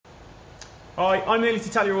Hi, I'm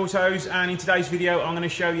Italia Autos, and in today's video I'm going to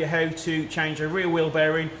show you how to change a rear wheel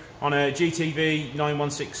bearing on a GTV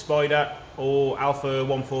 916 Spider or Alfa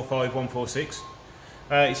 145/146.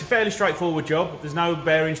 It's a fairly straightforward job. There's no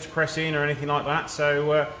bearings to press in or anything like that,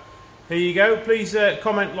 so here you go. Please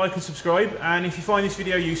comment, like and subscribe, and if you find this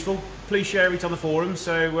video useful, please share it on the forum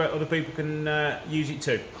so other people can use it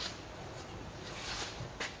too.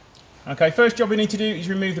 Okay, first job we need to do is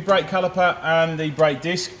remove the brake caliper and the brake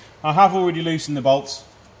disc. I have already loosened the bolts.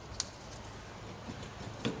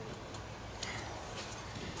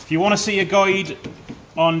 If you want to see a guide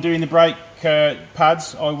on doing the brake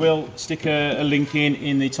pads, I will stick a link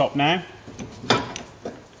in the top now.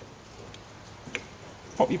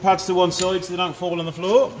 Pop your pads to one side so they don't fall on the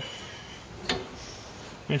floor.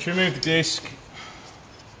 And to remove the disc,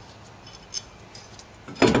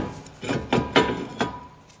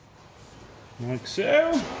 like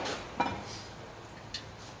so.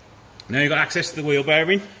 Now you've got access to the wheel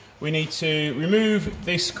bearing. We need to remove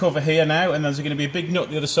this cover here now, and there's going to be a big nut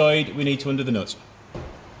the other side. We need to undo the nut.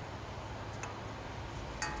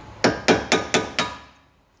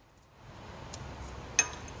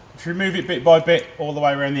 Just remove it bit by bit all the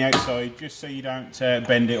way around the outside, just so you don't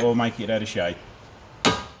bend it or make it out of shape.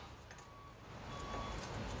 Now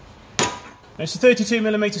it's a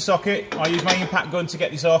 32mm socket. I use my impact gun to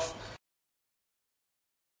get this off.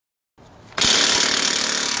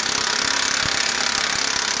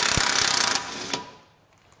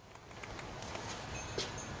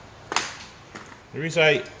 There is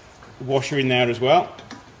a washer in there as well.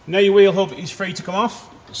 Now your wheel hub is free to come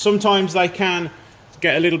off. Sometimes they can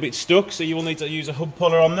get a little bit stuck, so you will need to use a hub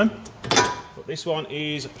puller on them. But this one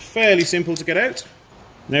is fairly simple to get out.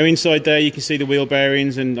 Now inside there you can see the wheel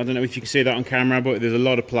bearings, and I don't know if you can see that on camera, but there's a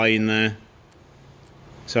lot of play in there.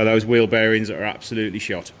 So those wheel bearings are absolutely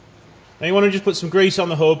shot. Now you want to just put some grease on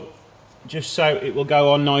the hub, just so it will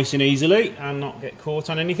go on nice and easily and not get caught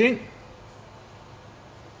on anything.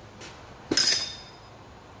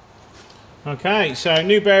 Okay, so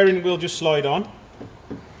new bearing will just slide on,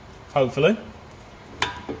 hopefully.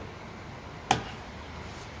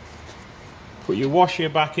 Put your washer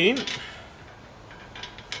back in. And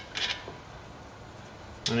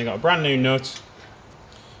you've got a brand new nut.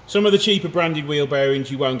 Some of the cheaper branded wheel bearings,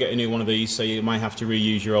 you won't get a new one of these, so you may have to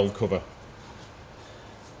reuse your old cover.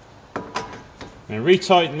 Now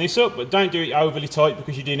retighten this up, but don't do it overly tight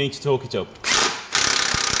because you do need to torque it up.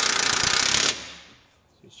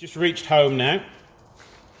 Just reached home now.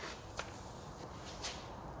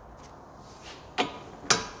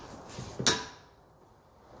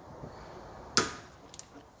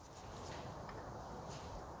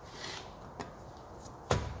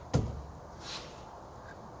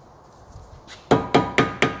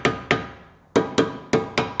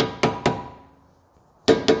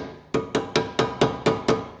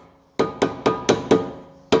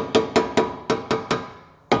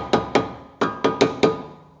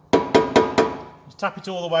 Tap it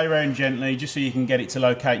all the way around gently, just so you can get it to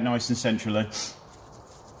locate nice and centrally.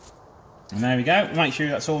 And there we go. Make sure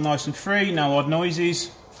that's all nice and free, no odd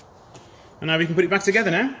noises. And now we can put it back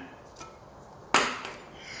together now.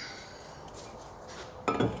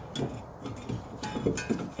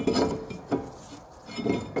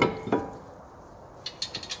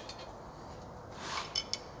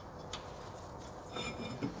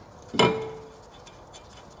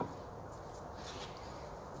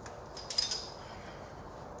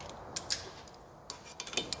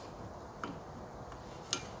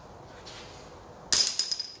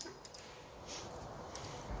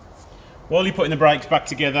 While you're putting the brakes back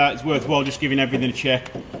together, it's worthwhile just giving everything a check.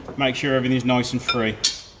 Make sure everything's nice and free.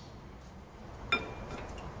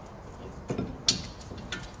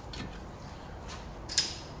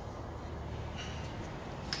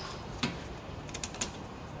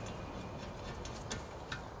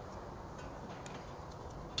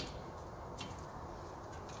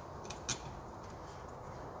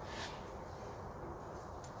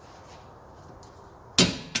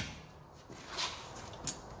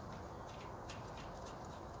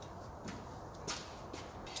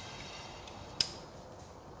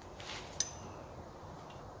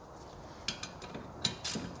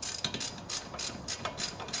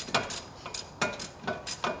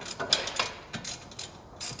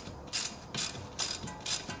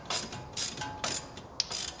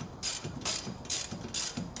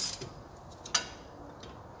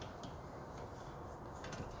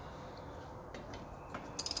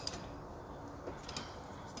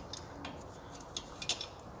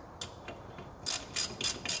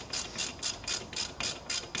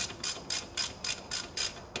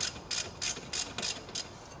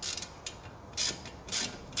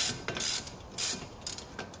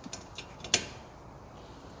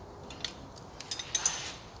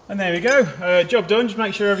 And there we go, job done. Just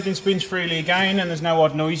make sure everything spins freely again and there's no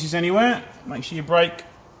odd noises anywhere. Make sure your brake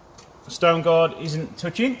stone guard isn't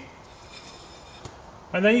touching.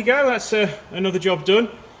 And there you go, that's another job done.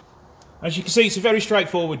 As you can see, it's a very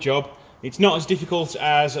straightforward job. It's not as difficult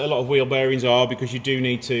as a lot of wheel bearings are, because you do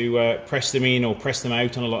need to press them in or press them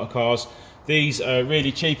out on a lot of cars. These are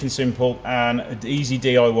really cheap and simple and an easy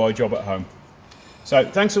DIY job at home. So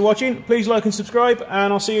thanks for watching, please like and subscribe,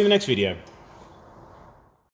 and I'll see you in the next video.